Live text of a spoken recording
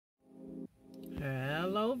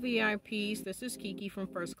Hello VIPs, this is Kiki from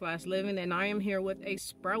First Class Living, and I am here with a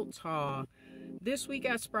Sprouts haul. This week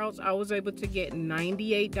at Sprouts, I was able to get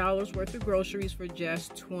 $98 worth of groceries for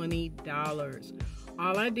just $20.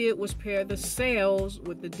 All I did was pair the sales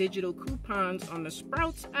with the digital coupons on the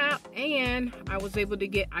Sprouts app, and I was able to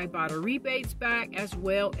get Ibotta rebates back as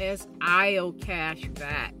well as aisle cash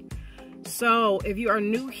back. So if you are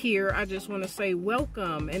new here, I just want to say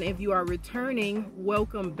welcome, and if you are returning,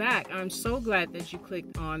 welcome back. I'm so glad that you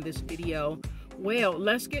clicked on this video. Well,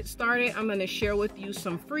 let's get started. I'm going to share with you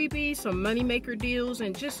some freebies, some moneymaker deals,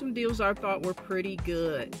 and just some deals I thought were pretty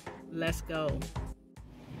good. Let's go.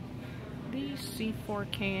 These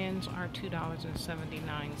C4 cans are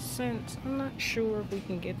 $2.79. I'm not sure if we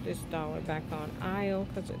can get this dollar back on aisle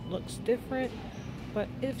because it looks different. But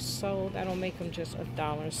if so, that'll make them just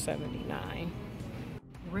 $1.79.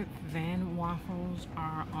 Rip Van waffles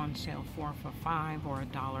are on sale 4 for $5 or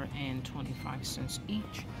 $1.25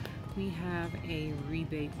 each. We have a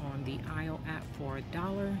rebate on the aisle app for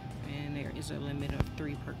 $1, and there is a limit of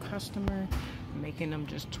 3 per customer, making them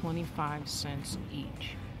just 25 cents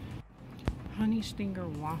each. Honey Stinger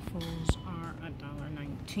waffles are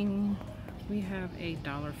 $1.19. We have a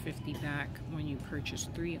 $1.50 back when you purchase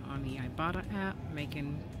 3 on the Ibotta app,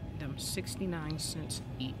 making them 69 cents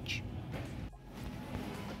each.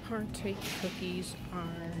 Partake cookies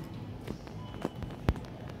are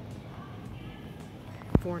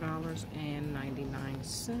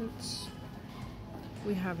 $4.99.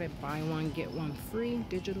 We have a buy one get one free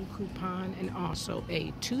digital coupon and also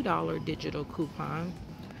a $2 digital coupon.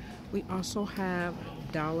 We also have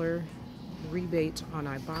 $1 rebates on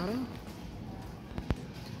Ibotta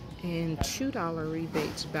and $2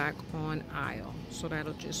 rebates back on aisle. So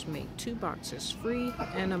that'll just make 2 boxes free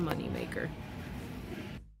and a moneymaker.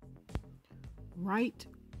 Right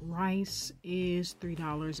rice is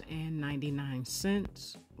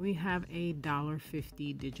 $3.99. We have a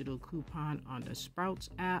 $1.50 digital coupon on the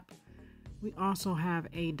Sprouts app. We also have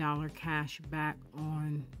a $1 cash back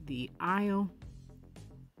on the aisle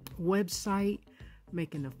website,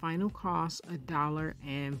 making the final cost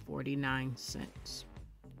 $1.49.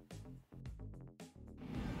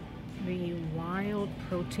 The wild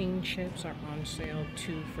protein chips are on sale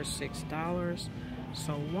 2 for $6.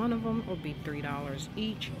 So one of them will be $3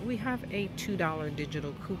 each. We have a $2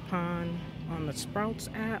 digital coupon on the Sprouts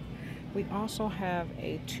app. We also have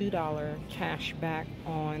a $2 cash back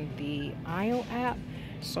on the aisle app.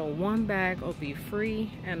 So one bag will be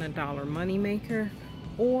free and a $1 moneymaker,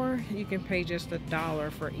 or you can pay just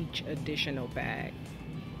 $1 for each additional bag.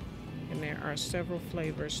 And there are several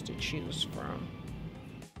flavors to choose from.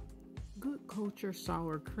 Good Culture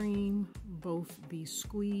sour cream, both the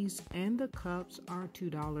squeeze and the cups are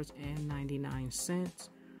 $2.99.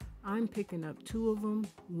 I'm picking up 2 of them,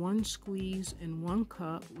 1 squeeze and 1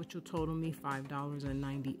 cup, which will total me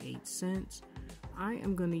 $5.98. I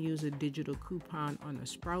am going to use a digital coupon on the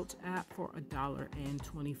Sprouts app for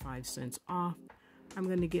 $1.25 off. I'm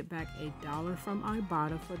going to get back $1 from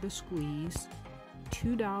Ibotta for the squeeze,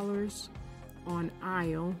 $2 on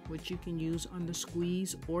aisle, which you can use on the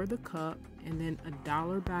squeeze or the cup, and then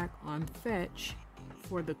 $1 back on fetch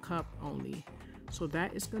for the cup only. So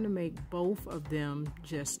that is going to make both of them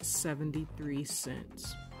just 73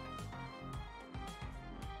 cents.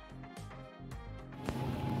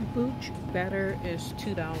 Booch Better is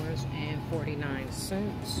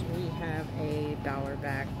 $2.49. We have a $1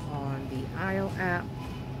 back on the aisle app,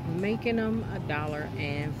 making them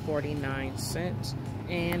 $1.49,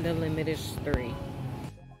 and the limit is 3.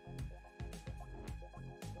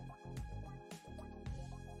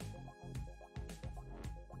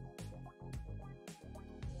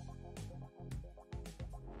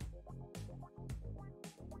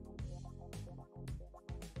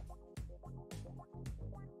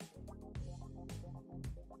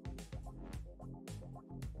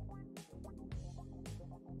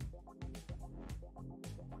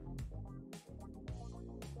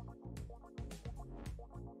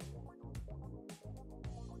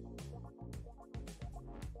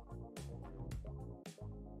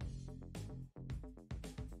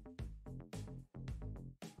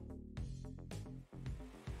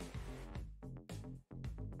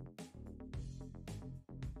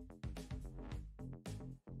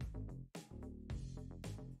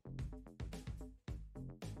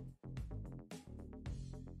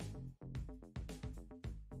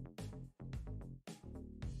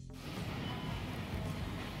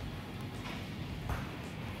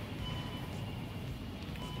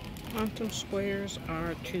 Quantum squares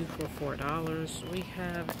are 2 for $4. We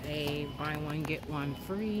have a buy one get one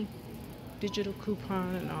free digital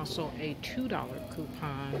coupon and also a $2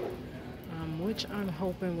 coupon. which I'm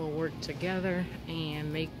hoping will work together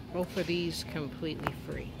and make both of these completely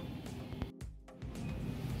free.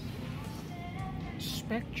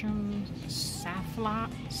 Spectrum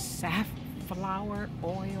safflower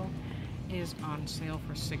oil is on sale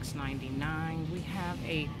for $6.99. We have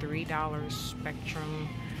a $3 Spectrum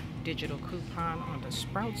digital coupon on the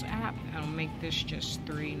Sprouts app. I'll make this just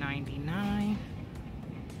 $3.99.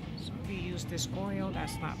 So if you use this oil,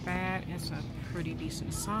 that's not bad. It's a pretty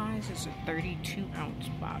decent size. It's a 32-ounce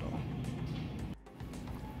bottle.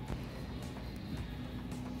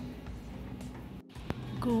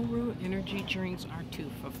 Guru energy drinks are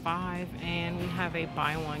 2 for $5, and we have a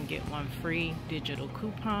buy one get one free digital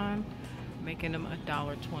coupon, making them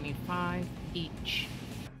 $1.25 each.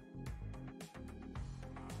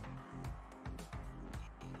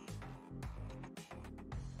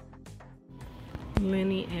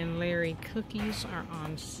 Lenny and Larry cookies are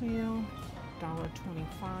on sale,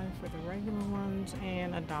 $1.25 for the regular ones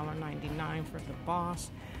and $1.99 for the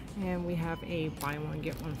Boss. And we have a buy one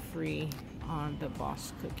get one free on the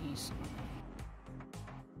Boss cookies.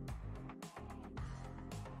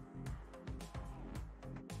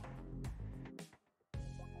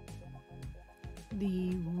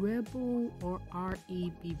 The Rebel or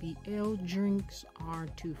REBBL drinks are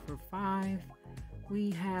 2 for $5.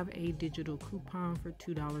 We have a digital coupon for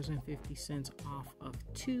 $2.50 off of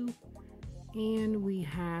 2. And we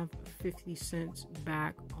have 50 cents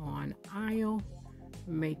back on aisle,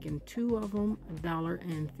 making 2 of them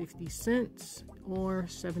 $1.50 or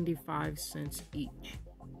 75 cents each.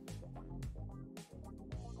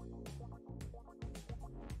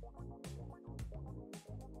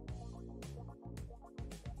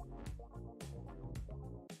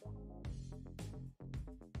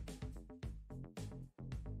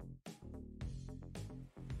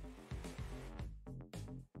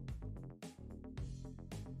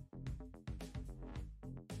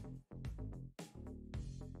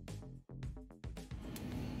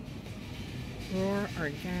 Worh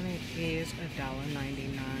Organic is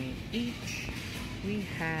 $1.99 each. We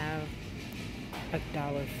have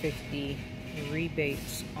 $1.50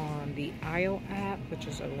 rebates on the Aisle app, which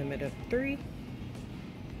is a limit of 3.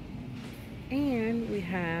 And we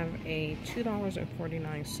have a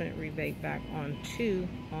 $2.49 rebate back on 2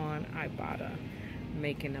 on Ibotta,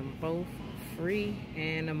 making them both free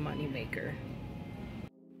and a moneymaker.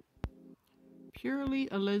 Purely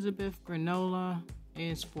Elizabeth granola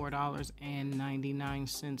is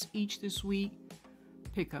 $4.99 each this week.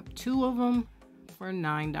 Pick up 2 of them for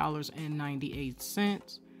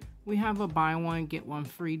 $9.98. We have a buy one get one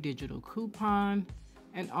free digital coupon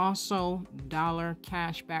and also dollar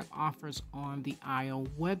cashback offers on the Aisle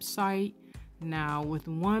website. Now, with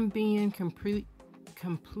one being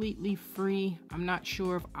completely free, I'm not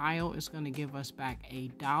sure if Aisle is going to give us back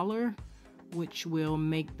 $1, which will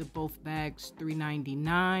make the both bags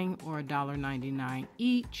 $3.99 or $1.99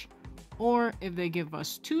 each. Or if they give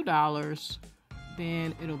us $2,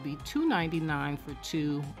 then it'll be $2.99 for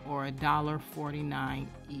 2 or $1.49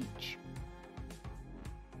 each.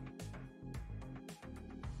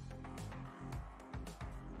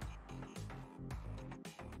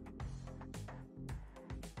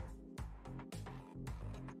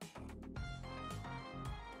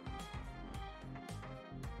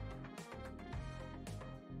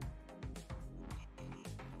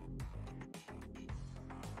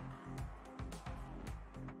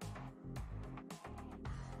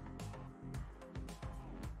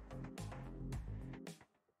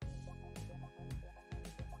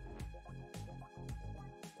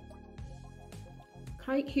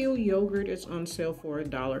 Kite Hill yogurt is on sale for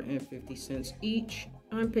 $1.50 each.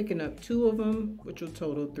 I'm picking up 2 of them, which will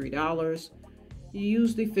total $3. You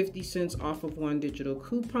use the 50 cents off of 1 digital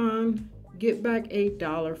coupon, get back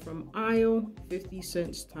 $1 from Aisle, 50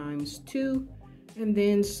 cents times 2, and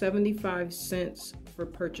then 75 cents for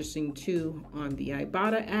purchasing 2 on the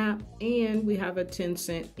Ibotta app, and we have a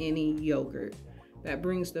 10-cent any yogurt. That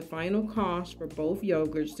brings the final cost for both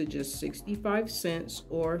yogurts to just 65 cents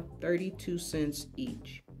or 32 cents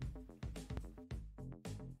each.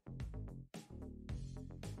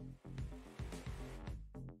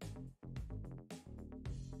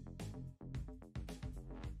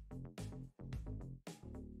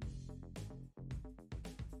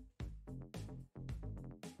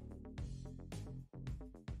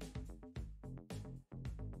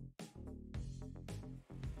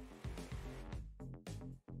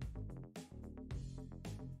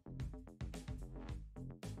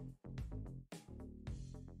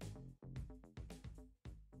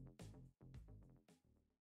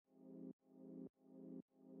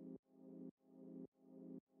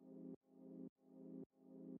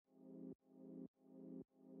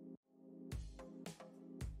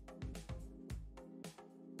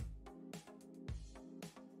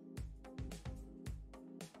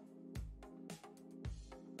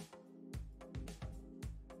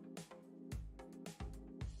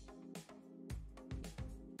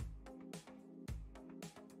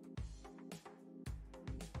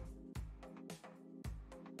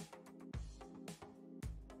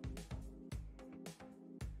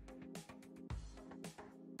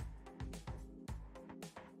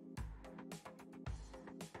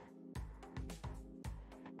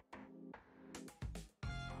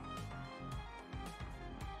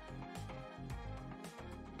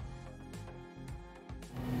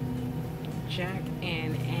 Jack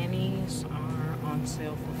and Annie's are on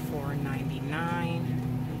sale for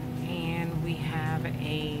 $4.99, and we have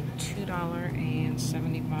a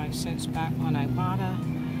 $2.75 back on Ibotta.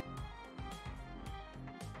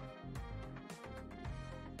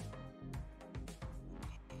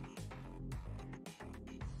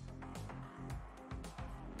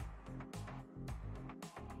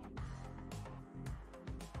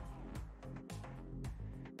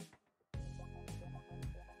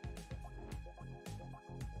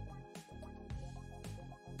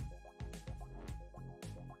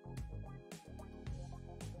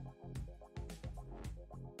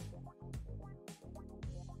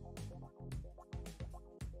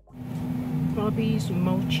 Bubby's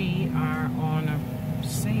Mochi are on a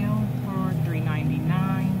sale for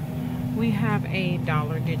 $3.99. We have a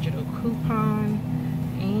 $1 digital coupon,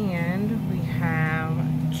 and we have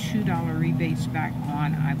 $2 rebates back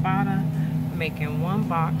on Ibotta, making one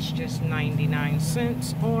box just 99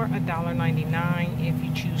 cents or $1.99 if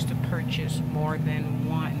you choose to purchase more than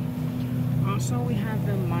one. Also, we have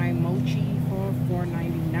the My Mochi for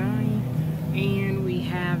 $4.99, and we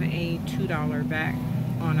have a $2 back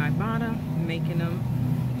on Ibotta, making them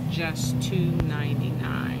just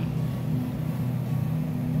 $2.99.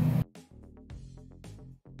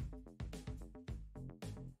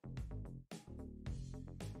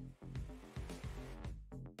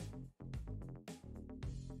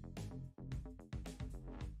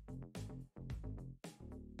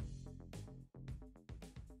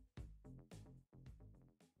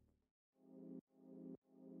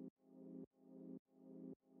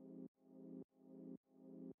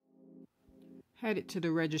 Headed to the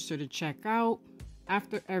register to check out.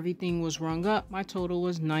 After everything was rung up, my total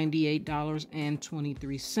was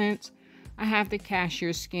 $98.23. I have the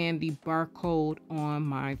cashier scan the barcode on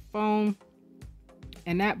my phone,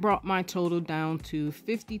 and that brought my total down to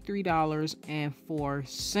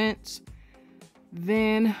 $53.04.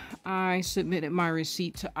 Then I submitted my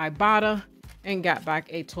receipt to Ibotta and got back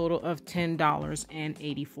a total of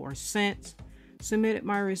 $10.84. Submitted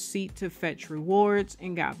my receipt to Fetch Rewards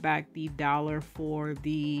and got back the $1 for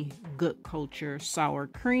the Good Culture sour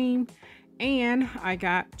cream. And I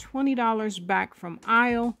got $20 back from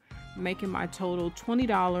Aisle, making my total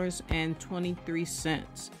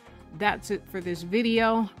 $20.23. That's it for this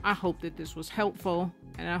video. I hope that this was helpful,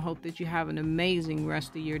 and I hope that you have an amazing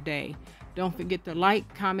rest of your day. Don't forget to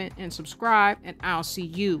like, comment, and subscribe, and I'll see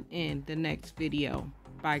you in the next video.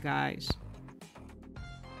 Bye, guys.